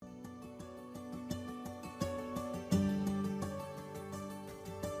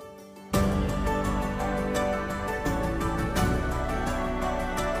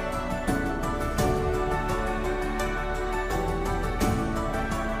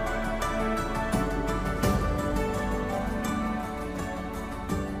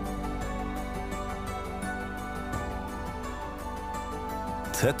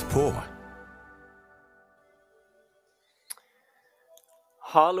Tett på.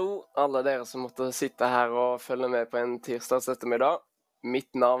 Hallo alle dere som måtte sitte her og følge med på en tirsdags ettermiddag.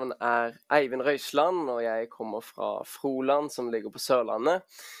 Mitt navn Eivind Røysland, og jeg kommer fra Froland, som ligger på Sørlandet.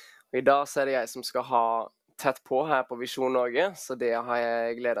 Og i dag så det jeg som skal ha Tett på her på Visjon Norge, så det har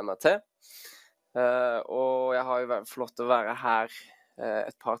jeg gledet meg til. Og jeg har jo fått lov til å være her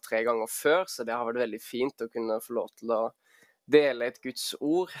et par-tre ganger før, så det har vært veldig fint å kunne få lov til å dele et Guds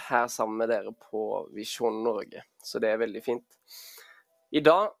ord her sammen med dere på Visjon Norge. Så det veldig fint. I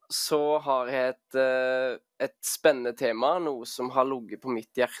dag så har jeg et spennende tema, noe som har ligget på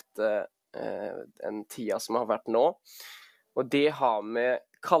mitt hjerte den tida som har vært nå. Og det har med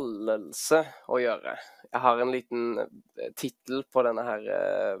kallelse å gjøre. Jeg har en liten titel på denne her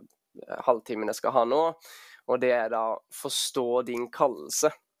halvtimen jeg skal ha nå, og det da «Forstå din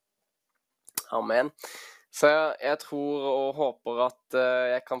kallelse». Amen. Så jeg tror og håper at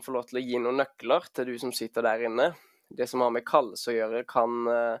jeg kan få lov til å gi noen nøkler til du som sitter der inne. Det som har med kallelse å gjøre kan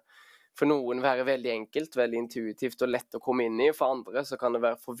for noen være veldig enkelt, veldig intuitivt og lett å komme inn i. For andre så kan det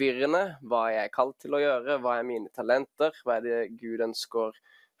være forvirrende. Hva er jeg kalt til å gjøre? Hva er mine talenter? Hva er det Gud ønsker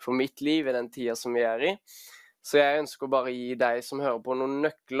for mitt liv i den tida som vi er i? Så jeg ønsker bare å gi deg som hører på noen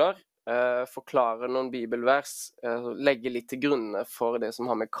nøkler, forklare noen bibelvers, legge litt til grunne for det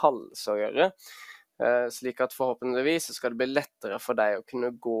som har med kallelse å gjøre. Slik at forhåpentligvis skal det bli lettere for deg å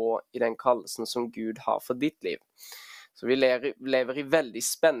kunne gå i den kallelsen som Gud har for ditt liv. Så vi lever i veldig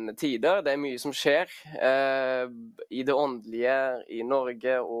spennende tider. Det mye som skjer i det åndelige i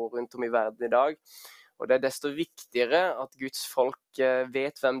Norge og rundt om i verden i dag. Og det desto viktigere at Guds folk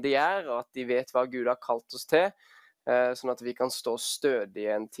vet hvem de og at de vet hva Gud har kalt oss til, sånn at vi kan stå stødig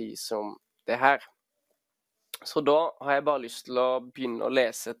i en tid som det her. Så da har jeg bare lyst til å begynne å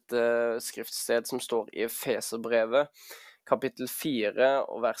lese et skriftsted som står i Efeserbrevet, kapittel 4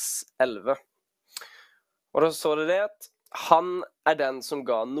 og vers 11. Og da står det at han den som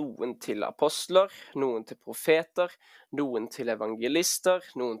ga noen til apostler, noen til profeter, noen til evangelister,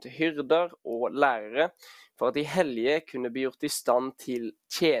 noen til hyrder og lærere, for at de hellige kunne bli gjort i stand til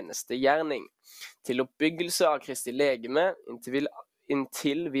tjenestegjerning, til oppbyggelse av Kristi legeme,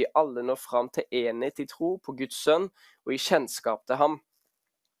 inntil vi alle når fram til enhet i tro på Guds sønn og i kjennskap til ham,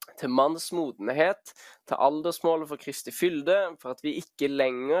 til manns modenhet, til aldersmålet for Kristi fylde, for at vi ikke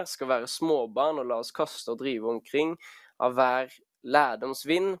lenger skal være småbarn og la oss kaste og drive omkring av hver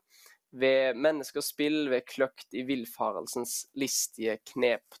lærdomsvind, ved menneskers spill, ved kløkt i villfarelsens listige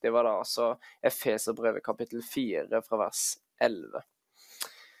knep. Det var da altså Efeserbrevet kapittel 4 fra vers 11.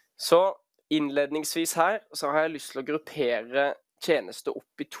 Så innledningsvis her så har jeg lyst til å gruppere tjeneste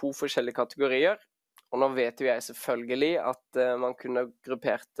opp i to forskjellige kategorier, og nå vet jo jeg selvfølgelig at man kunne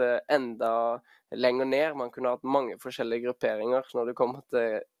gruppert enda lenger ned, man kunne hatt mange forskjellige grupperinger når det kommer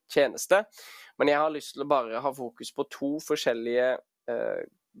til tjeneste, men jeg har lyst til å bare ha fokus på to forskjellige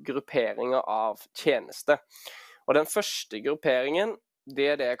grupperinger av tjeneste. Og den første grupperingen,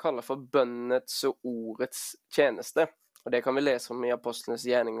 det det jeg kaller for bønnets og ordets tjeneste, og det kan vi lese om i Apostlenes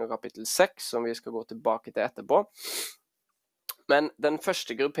gjerninger kapittel 6, som vi skal gå tilbake til etterpå. Men den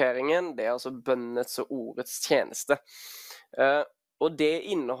første grupperingen, det altså bønnets og ordets tjeneste. Og det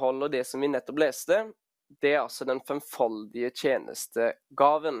inneholder det som vi nettopp leste, det altså den femfoldige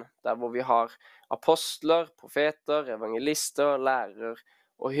tjenestegaven, der hvor vi har apostler, profeter, evangelister, lærer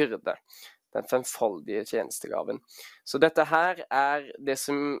og hyrde. Den femfoldige tjenestegaven. Så dette her det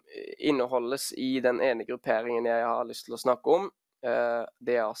som inneholdes i den ene grupperingen jeg har lyst til å snakke om.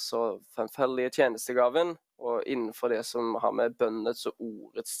 Det altså femfoldige tjenestegaven, og innenfor det som har med bønnets og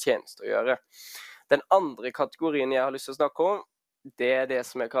ordets tjeneste å gjøre. Den andre kategorien jeg har lyst til å snakke om, det det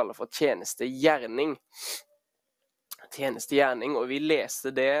som jeg kaller for tjenestegjerning. Tjenestegjerning, og vi leste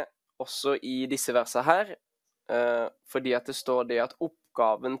det også i disse versene her, fordi at det står det at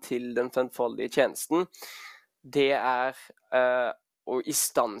oppgaven til den femfoldige tjenesten, det å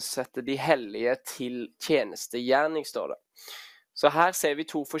istandsette de hellige til tjenestegjerning, står det. Så her ser vi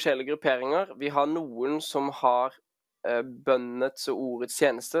to forskjellige grupperinger. Vi har noen som har bønnets og ordets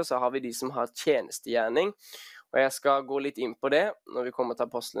tjeneste, så har vi de som har tjenestegjerning. Og jeg skal gå litt inn på det når vi kommer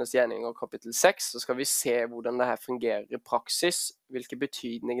til Apostlenes gjerninger kapittel 6, så skal vi se hvordan det her fungerer i praksis, hvilke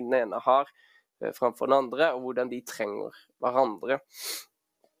betydning den ene har fremfor den andre, og hvordan de trenger hverandre.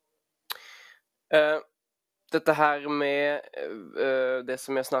 Dette her med det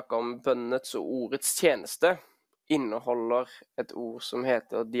som jeg snakket om, bønnets og ordets tjeneste, inneholder et ord som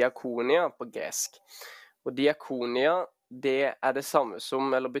heter diakonia på gresk. Og diakonia, det det samme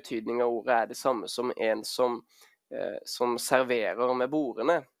som, eller betydningen av ordet det samme som en som serverer med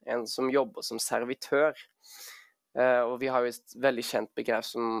bordene, en som jobber som servitør. Og vi har jo et veldig kjent begrep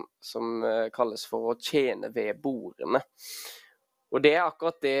som kalles for å tjene ved bordene. Og det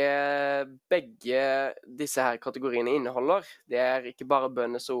akkurat det begge disse her kategoriene inneholder. Det ikke bare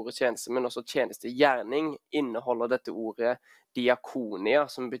bønnes og ordets tjeneste, men også tjenestegjerning inneholder dette ordet diakonia,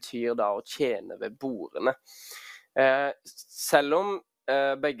 som betyr da å tjene ved bordene. Selv om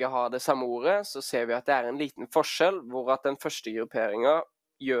begge har det samme ordet, så ser vi at det en liten forskjell, hvor at den første grupperingen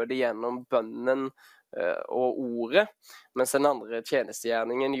gjør det gjennom bønnen og ordet, mens den andre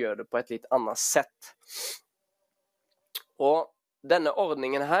tjenestegjerningen gjør det på et litt annet sett. Og denne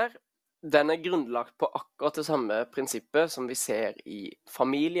ordningen her, den grunnlagt på akkurat det samme prinsippet som vi ser i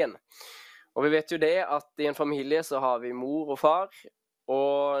familien. Og vi vet jo det at i en familie så har vi mor og far,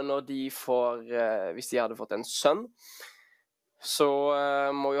 og når de hvis de hadde fått en sønn, så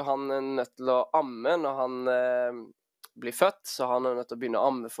må jo han nødt til å amme når han blir født, så han nødt til å begynne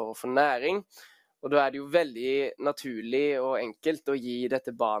å amme for å få næring. Og da det jo veldig naturlig og enkelt å gi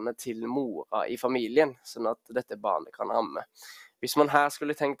dette barnet til mora i familien, sånn at dette barnet kan amme. Hvis man her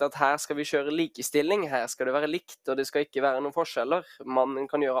skulle tenkt at her skal vi kjøre likestilling, her skal det være likt, og det skal ikke være noen forskjeller. Mannen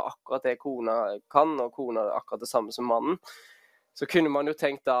kan gjøre akkurat det kona kan, og kona akkurat det samme som mannen. Så kunne man jo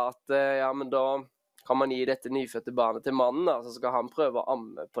tenkt da at, ja, men da kan man gi dette nyfødte barnet til mannen, da, så skal han prøve å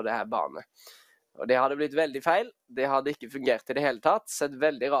amme på det her barnet. Og det hadde blitt veldig feil. Det hadde ikke fungert i det hele tatt, sett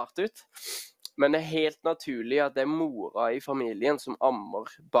veldig rart ut. Men det helt naturlig at det mora i familien som ammer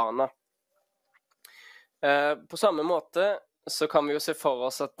barna. På samme måte så kan vi jo se for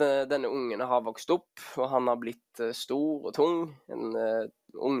oss at denne ungen har vokst opp, og han har blitt stor og tung, en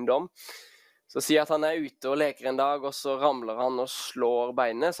ungdom. Så si at han ute og leker en dag, og så ramler han og slår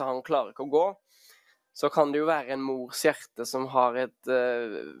beinet, så han klarer ikke å gå. Så kan det jo være en mors hjerte som har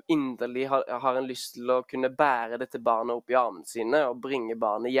inderlig har en lyst til å kunne bære dette barnet opp i armene sine og bringe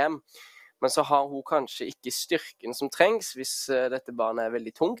barnet hjem. Men så har hun kanskje ikke styrken som trengs hvis dette barnet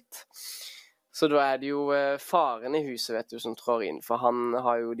veldig tungt. Så da det jo faren i huset, vet du, som trår inn, for han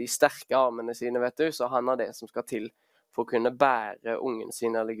har jo de sterke armene sine, vet du, så han har det som skal til for å kunne bære ungen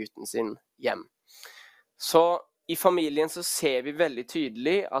sin eller gutten sin hjem. Så i familien så ser vi veldig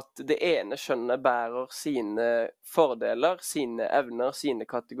tydelig at det ene kjønnet bærer sine fordeler, sine evner, sine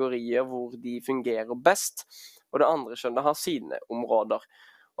kategorier hvor de fungerer best, og det andre kjønnet har sine områder.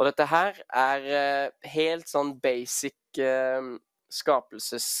 Og dette her helt sånn basic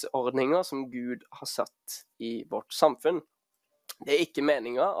skapelsesordninger som Gud har satt i vårt samfunn. Det ikke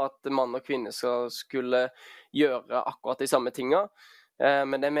meningen at mann og kvinne skulle gjøre akkurat de samme tingene,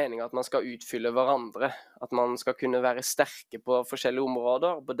 men det meningen at man skal utfylle hverandre, at man skal kunne være sterke på forskjellige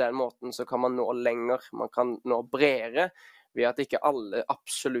områder. På den måten så kan man nå lenger, man kan nå bredere, ved at ikke alle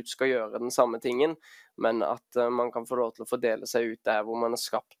absolutt skal gjøre den samme tingen, men at man kan få lov til å fordele seg ut der hvor man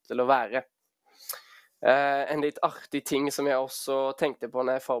skapt til å være. En litt artig ting som jeg også tenkte på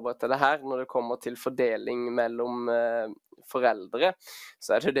når jeg forberedte det her, når det kommer til fordeling mellom foreldre,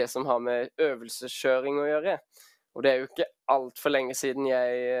 så det som har med øvelseskjøring å gjøre. Og det jo ikke alt for lenge siden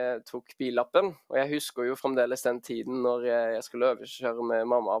jeg tok billappen, og jeg husker jo fremdeles den tiden når jeg skulle øvelseskjøre med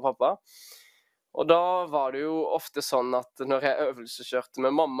mamma og pappa. Og da var det jo ofte sånn at når jeg øvelseskjørte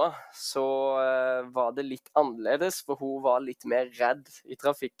med mamma, så var det litt annerledes, for hun var litt mer redd i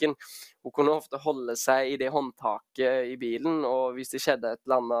trafikken. Hun kunne ofte holde seg i det håndtaket i bilen, og hvis det skjedde et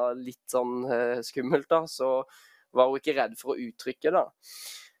eller annet litt sånn skummelt da, så var hun ikke redd for å uttrykke da.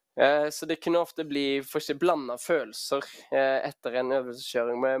 Så det kunne ofte bli blandet følelser etter en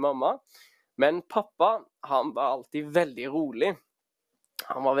øvelseskjøring med mamma. Men pappa, han var alltid veldig rolig.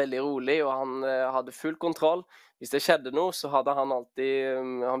 Han var veldig rolig, og han hadde full kontroll. Hvis det skjedde noe, så hadde han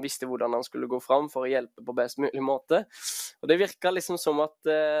han visste hvordan han skulle gå fram for å hjelpe på best mulig måte. Og det virket liksom som at,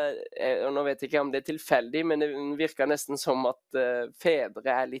 og nå vet jeg ikke om det tilfeldig, men det virket nesten som at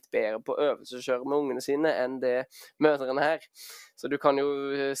fedre litt bedre på øvelseskjøre med ungene sine enn det mødrene her. Så du kan jo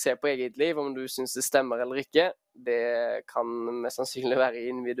se på eget liv om du synes det stemmer eller ikke. Det kan mest sannsynlig være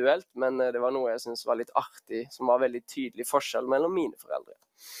individuelt, men det var noe jeg synes var litt artig, som var veldig tydelig forskjell mellom mine foreldre.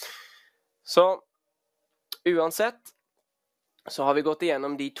 Så uansett, så har vi gått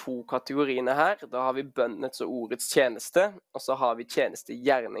igjennom de to kategoriene her. Da har vi bønnets og ordets tjeneste, og så har vi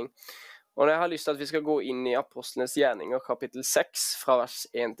tjenestegjerning. Og jeg har lyst til at vi skal gå inn i Apostlenes gjerninger, kapittel 6, fra vers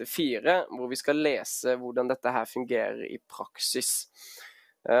 1-4, hvor vi skal lese hvordan dette her fungerer i praksis.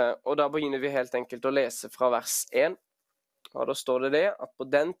 Og da begynner vi helt enkelt å lese fra vers 1. Og da står det at på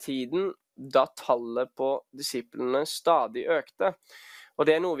den tiden, da tallet på disiplene stadig økte. Og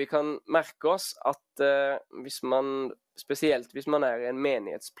det noe vi kan merke oss, at spesielt hvis man i en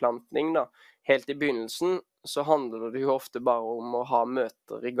menighetsplantning, da, helt i begynnelsen, så handler det jo ofte bare om å ha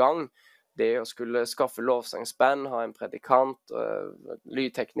møter i gang. det å skulle skaffe lovsangsband, ha en predikant,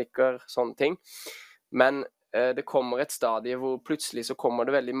 lydtekniker, sånne ting. Men det kommer et stadie hvor plutselig så kommer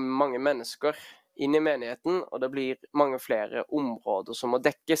det veldig mange mennesker inn i menigheten, og det blir mange flere områder som må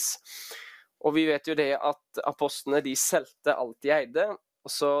dekkes. Og vi vet jo det at apostlene, de solgte alt de eide,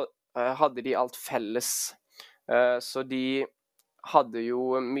 og så hadde de alt felles. Så de hadde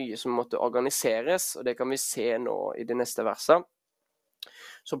jo mye som måtte organiseres, og det kan vi se nå i de neste versene.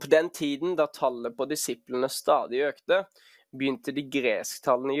 Så på den tiden, da tallet på disiplene stadig økte, begynte de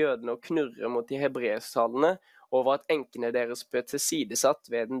gresktalende jødene å knurre mot de hebreistalende over at enkene deres ble tilsidesatt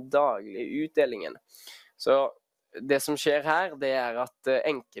ved den daglige utdelingen. Så det som skjer her, det er at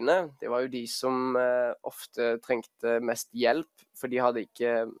enkene, det var jo de som ofte trengte mest hjelp, for de hadde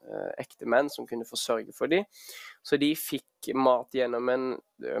ikke ekte menn som kunne forsørge for dem. Så de fikk mat gjennom en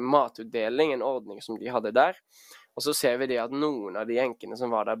matutdeling, en ordning som de hadde der. Og så ser vi det at noen av de enkene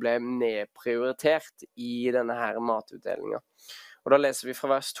som var der ble nedprioritert i denne her matutdelingen. Og da leser vi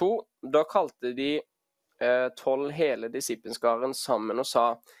fra vers 2. Da kalte de 12 hele disippelskaren sammen og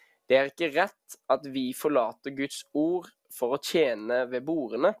sa: det er ikke rett at vi forlater Guds ord for å tjene ved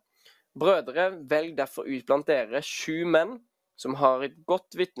bordene. Brødre, velg derfor ut blant dere 7 menn som har et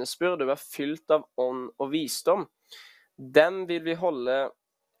godt vitnesbyrd og er fylt av ånd og visdom. Dem vil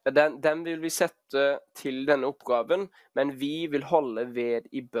vi sette til denne oppgaven, men vi vil holde ved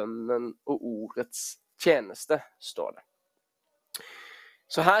i bønnen og ordets tjeneste, står det.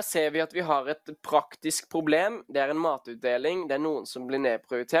 Så her ser vi at vi har et praktisk problem. Det er en matutdeling, det er noen som blir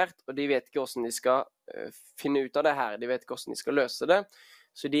nedprioritert, og de vet ikke hvordan de skal finne ut av det her, de vet ikke hvordan de skal løse det.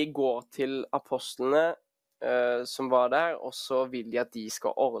 Så de går til apostlene som var der, og så vil de at de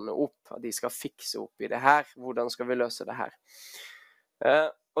skal ordne opp, at de skal fikse opp i det her. Hvordan skal vi løse det her?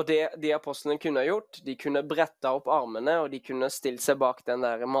 Og det de apostlene kunne ha gjort, de kunne brettet opp armene, og de kunne stilt seg bak den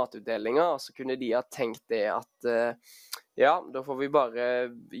der matutdelingen, og så kunne de ha tenkt det at, ja, da får vi bare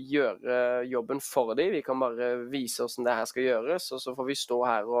gjøre jobben for dem, vi kan bare vise hvordan det her skal gjøres, og så får vi stå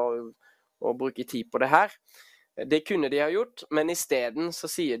her og bruke tid på det her. Det kunne de ha gjort, men i stedet så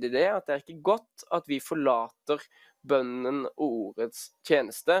sier de det, at det er ikke godt at vi forlater bønnen og ordets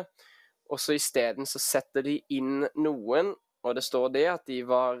tjeneste, og så i stedet så setter de inn noen. Og det står det at de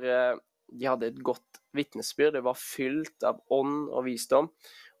hadde et godt vitnesbyrd, det var fylt av ånd og visdom,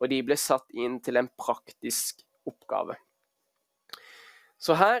 og de ble satt inn til en praktisk oppgave.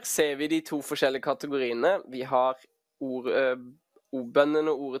 Så her ser vi de 2 forskjellige kategoriene. Vi har bønnen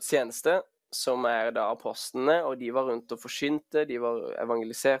og ordets tjeneste, som er da apostlene, og de var rundt og forsynte, de var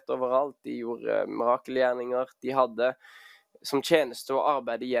evangelisert overalt, de gjorde mirakelgjerninger, de hadde som tjeneste å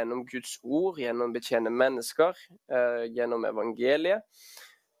arbeide gjennom Guds ord, gjennom betjene mennesker, gjennom evangeliet.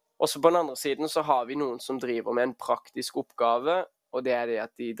 Og så på den andre siden så har vi noen som driver med en praktisk oppgave, og det er det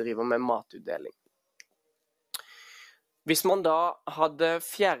at de driver med matutdeling. Hvis man da hadde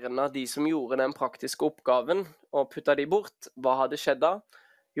fjernet de som gjorde den praktiske oppgaven, og puttet de bort, hva hadde skjedd da?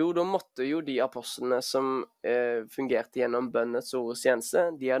 Jo, da måtte jo de apostlene som fungerte gjennom bønnets ordets tjeneste,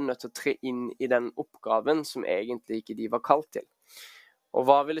 de er nødt til å tre inn i den oppgaven som egentlig ikke de var kalt til. Og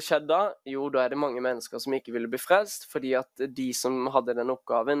hva ville skjedd da? Jo, da er det mange mennesker som ikke ville bli frelst, fordi at de som hadde den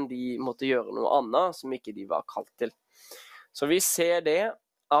oppgaven, de måtte gjøre noe annet som ikke de var kalt til. Så vi ser det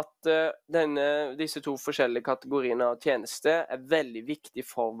at disse 2 forskjellige kategoriene av tjeneste er veldig viktige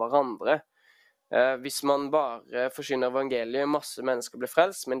for hverandre. Hvis man bare forsyner evangeliet, masse mennesker blir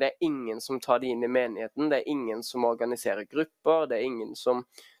frelst, men det er ingen som tar de inn i menigheten, det er ingen som organiserer grupper, det er ingen som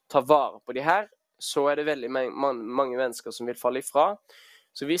tar vare på de her, så er det veldig mange mennesker som vil falle ifra.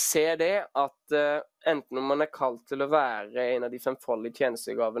 Så vi ser det at enten om man er kalt til å være en av de 5-foldige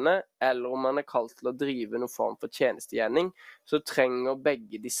tjenestegavene, eller om man er kalt til å drive noen form for tjenestegjerning, så trenger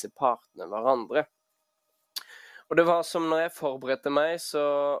begge disse partene hverandre. Og det var som når jeg forberedte meg, så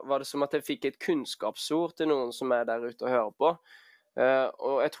var det som at jeg fikk et kunnskapsord til noen som er der ute og hører på.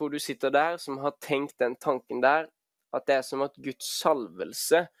 Og jeg tror du sitter der som har tenkt den tanken der, at det er som at Guds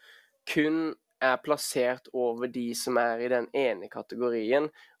salvelse kun er plassert over de som er i den ene kategorien,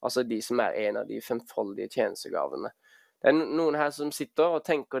 altså de som er en av de 5-foldige tjenestegavene. Det er noen her som sitter og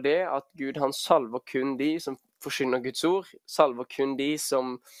tenker det, at Gud han salver kun de som forsyner Guds ord, salver kun de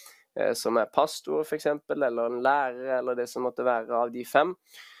som er pastor for eksempel, eller en lærer, eller det som måtte være av de 5.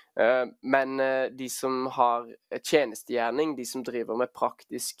 Men de som har tjenestegjerning, de som driver med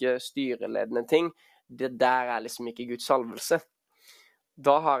praktiske styreledende ting, det der er liksom ikke Guds salvelse.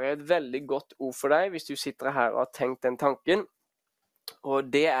 Da har jeg et veldig godt ord for deg, hvis du sitter her og har tenkt den tanken.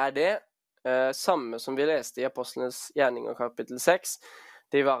 Og det er det samme som vi leste i Apostlenes gjerninger kapittel 6.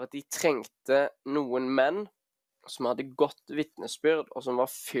 Det var at de trengte noen menn som hadde godt vittnesbyrd, og som var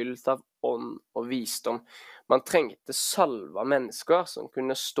fylt av ånd og visdom. Man trengte salva mennesker som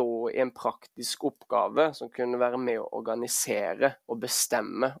kunne stå i en praktisk oppgave, som kunne være med å organisere og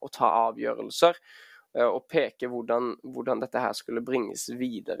bestemme og ta avgjørelser, og peke hvordan dette her skulle bringes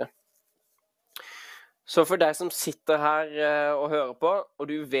videre. Så for deg som sitter her og hører på, og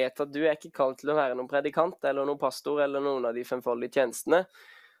du vet at du er ikke kalt til å være noen predikant, eller noen pastor, eller noen av de femfoldige tjenestene,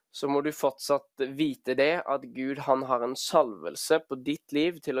 så må du fortsatt vite det, at Gud han har en salvelse på ditt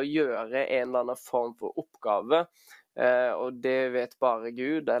liv til å gjøre en eller annen form for oppgave, og det vet bare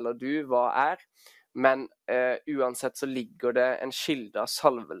Gud, eller du, hva er. Men uansett så ligger det en kilde av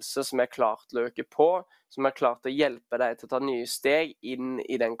salvelse som er klart til å øke på, som er klart til å hjelpe deg til å ta nye steg inn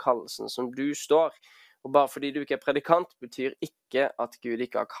i den kallelsen som du står. Og bare fordi du ikke er predikant, betyr ikke at Gud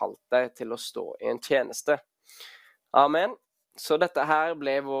ikke har kalt deg til å stå i en tjeneste. Amen. Så dette her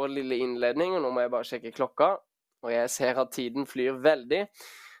ble vår lille innledning, og nå må jeg bare sjekke klokka, og jeg ser at tiden flyr veldig.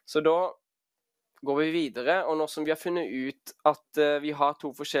 Så da går vi videre, og nå som vi har funnet ut at vi har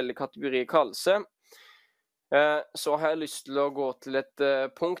 2 forskjellige kategorier kallelse, så har jeg lyst til å gå til et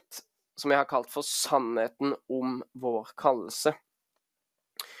punkt som jeg har kalt for sannheten om vår kallelse.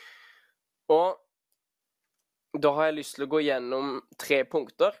 Og da har jeg lyst til å gå gjennom 3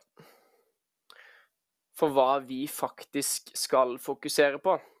 punkter for hva vi faktisk skal fokusere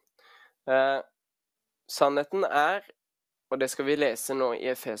på. Sannheten er, og det skal vi lese nå i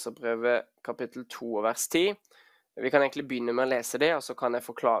Efeserbrevet kapittel 2 vers 10. Vi kan egentlig begynne med å lese det, og så kan jeg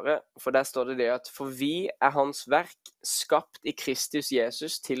forklare. For der står det at for vi er hans verk, skapt i Kristus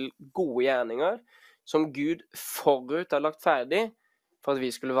Jesus til gode gjerninger, som Gud forut har lagt ferdig, for at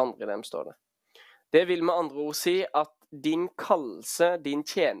vi skulle vandre i dem, står det. Det vil med andre ord si at din kallelse, din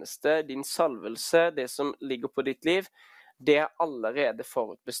tjeneste, din salvelse, det som ligger på ditt liv, det er allerede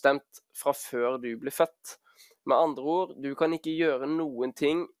forutbestemt fra før du ble født. Med andre ord, du kan ikke gjøre noen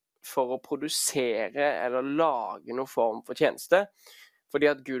ting for å produsere eller lage noen form for tjeneste, fordi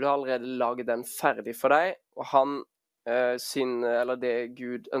at Gud har allerede laget den ferdig for deg, og det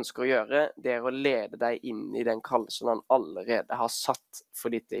Gud ønsker å gjøre, det er å lede deg inn i den kallelsen han allerede har satt for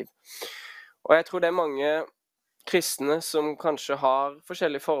ditt liv. Og jeg tror det er mange kristne som kanskje har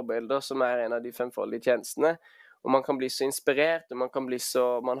forskjellige forbilder som er en av de femfoldige tjenestene, og man kan bli så inspirert,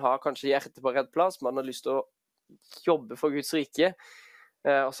 og man har kanskje hjertet på rett plass, man har lyst til å jobbe for Guds rike,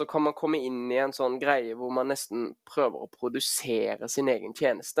 og så kan man komme inn i en sånn greie hvor man nesten prøver å produsere sin egen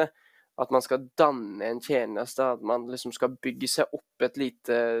tjeneste, at man skal danne en tjeneste, at man liksom skal bygge seg opp et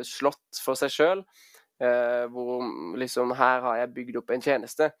lite slott for seg selv, hvor liksom her har jeg bygd opp en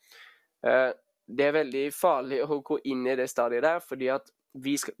tjeneste. Det er veldig farlig å gå inn i det stadiet der, fordi at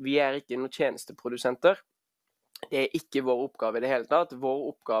vi er ikke noen tjenesteprodusenter. Det er ikke vår oppgave i det hele tatt. Vår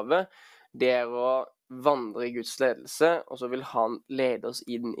oppgave, det er å vandre i Guds ledelse, og så vil han lede oss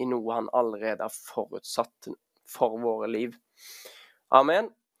inn i noe han allerede har forutsatt for våre liv.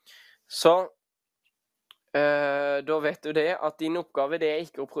 Amen. Så da vet du det, at din oppgave det er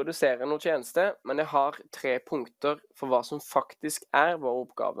ikke å produsere noen tjeneste, men jeg har 3 punkter for hva som faktisk er vår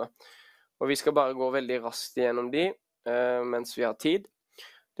oppgave. Og vi skal bare gå veldig raskt gjennom de, mens vi har tid.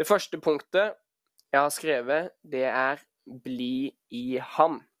 Det første punktet jeg har skrevet, det er bli i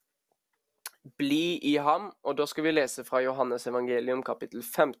ham. Bli i ham, og da skal vi lese fra Johannes evangelium kapittel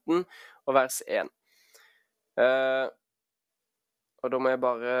 15 og vers 1. Og da må jeg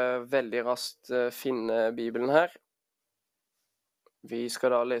bare veldig raskt finne Bibelen her. Vi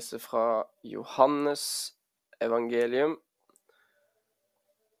skal da lese fra Johannes evangelium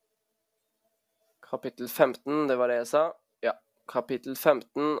kapittel 15, det var det jeg sa. Ja, kapittel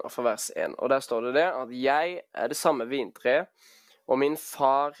 15 og fra vers 1. Og der står det at jeg er det samme vintreet, og min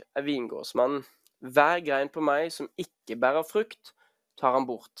far er vingårdsmannen. Hver grein på meg som ikke bærer frukt, tar han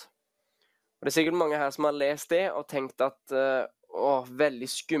bort. Og det er sikkert mange her som har lest det og tenkt at, veldig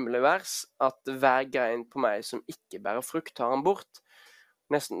skumle vers, at hver grein på meg som ikke bærer frukt, tar han bort.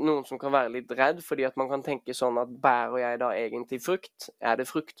 Nesten noen som kan være litt redd, fordi at man kan tenke sånn at bærer jeg da egentlig frukt? Er det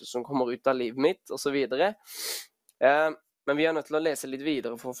frukter som kommer ut av livet mitt? Og så videre. Men vi er nødt til å lese litt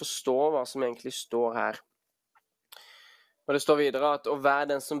videre for å forstå hva som egentlig står her. Og det står videre at, og hver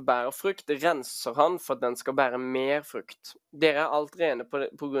den som bærer frukt, renser han for at den skal bære mer frukt. Dere er alt rene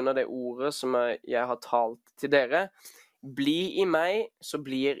på grunn av det ordet som jeg har talt til dere. Bli i meg, så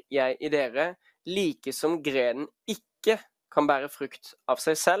blir jeg i dere, like som grenen ikke kan bære frukt av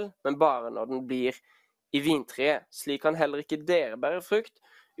seg selv, men bare når den blir i vintreet. Slik kan heller ikke dere bære frukt,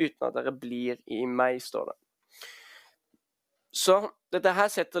 uten at dere blir i meg, står det. Så dette her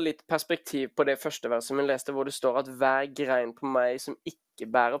setter litt perspektiv på det første verset vi leste, hvor det står at hver grein på meg som ikke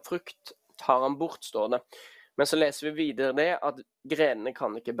bærer frukt, tar han bort, står det. Men så leser vi videre det at grenene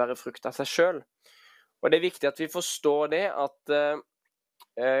kan ikke bære frukt av seg selv. Og det er viktig at vi forstår det at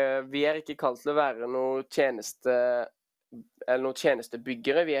vi er ikke kalt til å være noen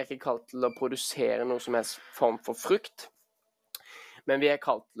tjenestebyggere. Vi er ikke kalt til å produsere noen som helst form for frukt. Men vi er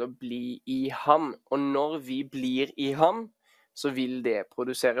kalt til å bli i ham. Og når vi blir i ham, så vil det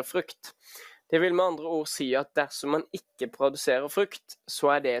produsere frukt. Det vil med andre ord si at dersom man ikke produserer frukt, så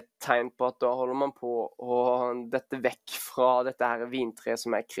er det et tegn på at da holder man på å dette vekk fra dette her vintreet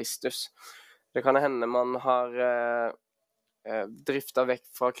som er Kristus. Det kan hende man har driftet vekk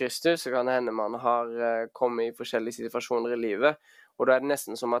fra Kristus, så kan det hende man har kommet i forskjellige situasjoner i livet, og da er det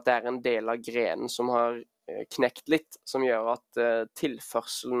nesten som at det er en del av grenen som har knekt litt, som gjør at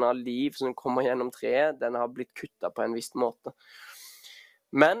tilførselen av liv som kommer gjennom treet, den har blitt kuttet på en viss måte.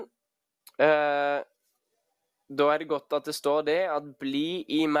 Men da er det godt at det står det, at bli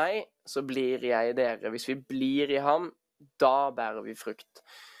i meg, så blir jeg i dere. Hvis vi blir i ham, da bærer vi frukt.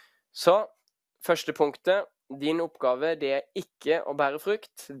 Så, første punktet, din oppgave det er ikke å bære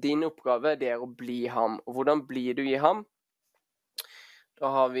frukt. Din oppgave det er å bli i ham. Og hvordan blir du i ham? Da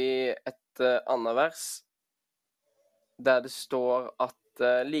har vi et annet vers, der det står at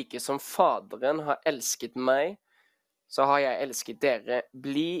like som Faderen har elsket meg, så har jeg elsket dere.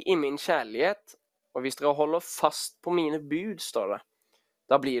 Bli i min kjærlighet, og hvis dere holder fast på mine bud, står det,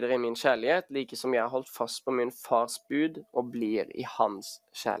 da blir dere i min kjærlighet, like som jeg har holdt fast på min fars bud, og blir i hans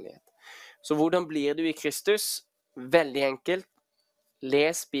kjærlighet. Så hvordan blir du i Kristus? Veldig enkelt.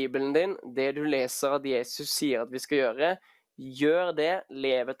 Les Bibelen din, det du leser at Jesus sier at vi skal gjøre. Gjør det,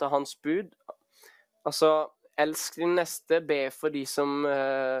 lev etter hans bud. Altså, elsk din neste, be for de som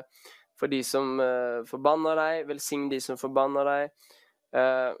forbanner deg, velsign de som forbanner deg.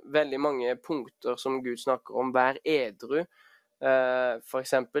 Veldig mange punkter som Gud snakker om, vær edru. For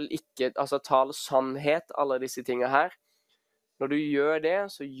eksempel, ikke, tal sannhet, alle disse tingene her. Når du gjør det,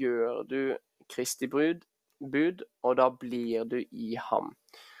 så gjør du Kristi bud, og da blir du i ham.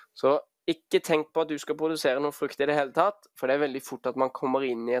 Så ikke tenk på at du skal produsere noe frukt i det hele tatt, for det er veldig fort at man kommer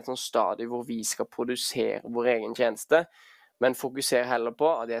inn i et sånt stadie hvor vi skal produsere vår egen tjeneste, men fokuser heller på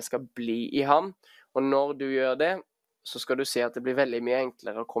at jeg skal bli i ham, og når du gjør det, så skal du se at det blir veldig mye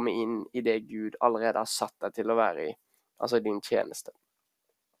enklere å komme inn i det Gud allerede har satt deg til å være i, altså din tjeneste.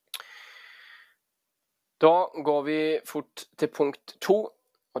 Da går vi fort til punkt 2,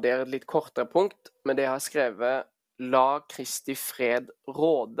 og det er et litt kortere punkt, men det har skrevet «La Kristi fred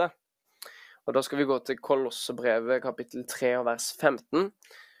råde». Og da skal vi gå til Kolossebrevet kapittel 3 og vers 15,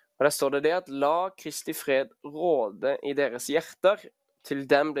 og der står det at «La Kristi fred råde i deres hjerter, til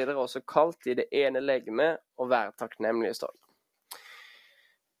dem blir dere også kalt i det ene legeme, og vær takknemlige», står det.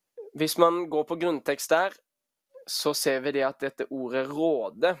 Hvis man går på grunntekst der, så ser vi det at dette ordet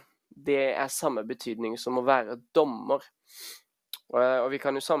råde, det er samme betydning som å være dommer. Og vi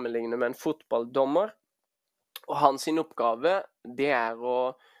kan jo sammenligne med en fotballdommer, og hans oppgave, det er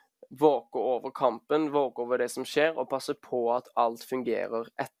å våke over kampen, våke over det som skjer, og passe på at alt fungerer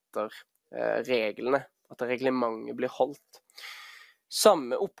etter reglene, at reglementet blir holdt.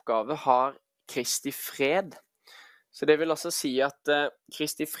 Samme oppgave har Kristi fred. Så det vil altså si at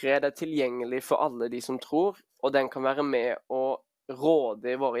Kristi fred er tilgjengelig for alle de som tror, og den kan være med å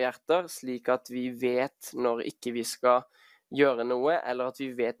råde i våre hjerter, slik at vi vet når ikke vi skal gjøre noe, eller at vi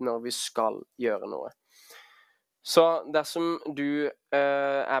vet når vi skal gjøre noe. Så dersom du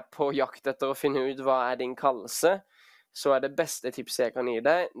er på jakt etter å finne ut hva er din kallelse, så er det beste tipset jeg kan gi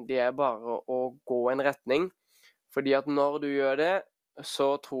deg, det er bare å gå en retning. Fordi at når du gjør det,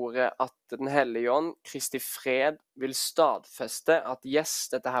 så tror jeg at Den hellige ånd, Kristi fred, vil stadfeste at yes,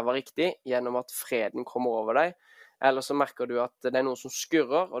 dette her var riktig, gjennom at freden kommer over deg. Eller så merker du at det er noe som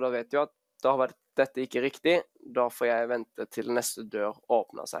skurrer, og da vet du at da var dette ikke riktig, da får jeg vente til neste dør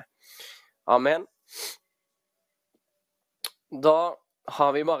åpner seg. Amen. Da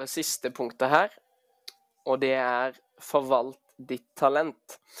har vi bare siste punktet her, og det er forvalt ditt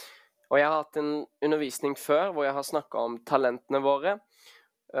talent. Og jeg har hatt en undervisning før, hvor jeg har snakket om talentene våre,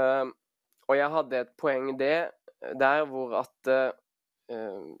 og jeg hadde et poeng der hvor at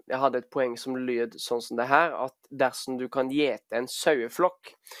jeg hadde et poeng som lyd sånn som det her, at dersom du kan gjete en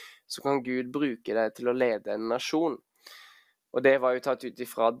saueflokk, så kan Gud bruke deg til å lede en nasjon. Og det var jo tatt ut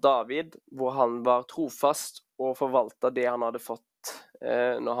ifra David, hvor han var trofast og forvaltet det han hadde fått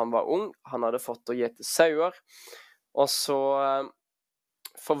når han var ung. Han hadde fått å gjete sauer, og så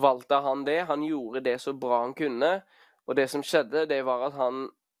forvaltet han det. Han gjorde det så bra han kunne, og det som skjedde, det var at han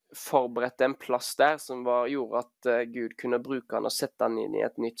forberedte en plass der som gjorde at Gud kunne bruke han og sette han inn i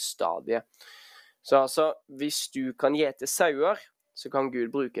et nytt stadie. Så altså, hvis du kan gjete sauer, så kan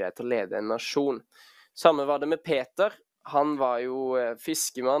Gud bruke deg til å lede en nasjon. Samme var det med Peter. Han var jo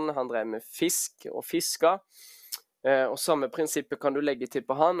fiskemann, han drev med fisk og fiska. Og samme prinsippet kan du legge til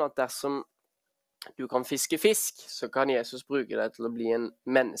på han, at dersom du kan fiske fisk, så kan Jesus bruke deg til å bli en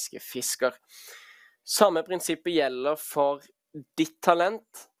menneskefisker. Samme prinsippet gjelder for ditt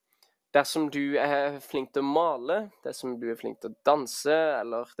talent. Dersom du er flink til å male, dersom du er flink til å danse,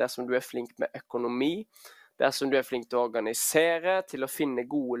 eller dersom du er flink med økonomi, dersom du er flink til å organisere, til å finne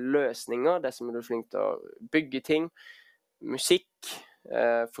gode løsninger, dersom du er flink til å bygge ting, musikk,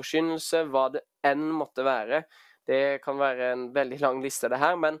 forkynnelse, hva det enn måtte være. Det kan være en veldig lang liste det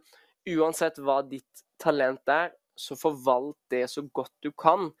her, men uansett hva ditt talent er, så forvalt det så godt du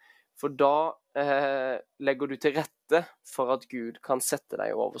kan, for da legger du til rette for at Gud kan sette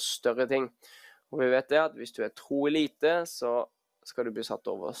deg over større ting. Og vi vet det at hvis du er tro i lite, så skal du bli satt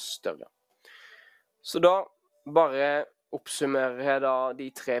over større. Så da bare oppsummerer jeg da de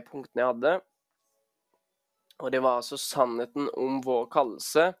 3 punktene jeg hadde. Og det var altså sannheten om vår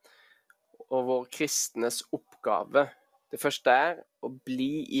kallelse og vår kristnes oppgave. Det første er å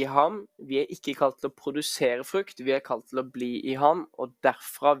bli i ham. Vi er ikke kalt til å produsere frukt, vi er kalt til å bli i ham, og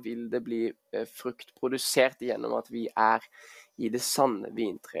derfra vil det bli frukt produsert gjennom at vi er i det sanne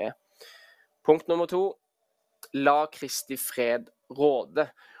vintreet. Punkt nummer 2, la Kristi fred råde.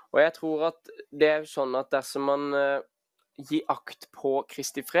 Og jeg tror at det er sånn at dersom man gir akt på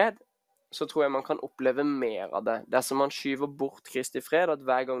Kristi fred, så tror jeg man kan oppleve mer av det. Dersom man skyver bort Kristi fred, at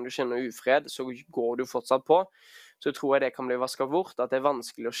hver gang du kjenner ufred, så går du fortsatt på, så tror jeg det kan bli vasket bort, at det er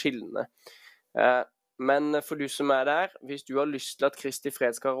vanskelig å skille. Men for du som er der, hvis du har lyst til at Kristi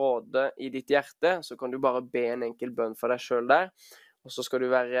fred skal råde i ditt hjerte, så kan du bare be en enkel bønn for deg selv der, og så skal du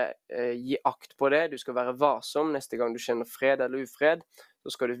gi akt på det, du skal være varsom neste gang du kjenner fred eller ufred, så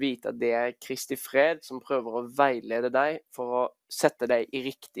skal du vite at det er Kristi fred som prøver å veilede deg for å sette deg i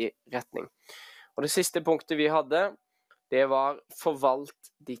riktig retning. Og det siste punktet vi hadde, det var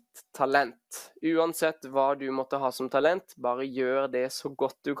forvalt ditt talent. Uansett hva du måtte ha som talent, bare gjør det så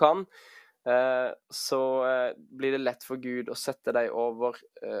godt du kan, så blir det lett for Gud å sette deg over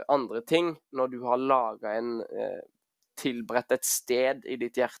andre ting når du har laget tilberedt et sted i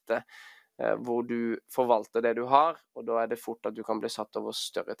ditt hjerte hvor du forvalter det du har, og da er det fort at du kan bli satt over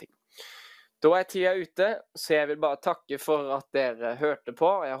større ting. Da er tida ute, så jeg vil bare takke for at dere hørte på.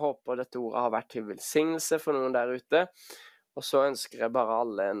 Jeg håper dette ordet har vært til velsignelse for noen der ute. Og så ønsker jeg bare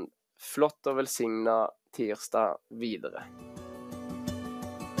alle en flott og velsignet tirsdag videre.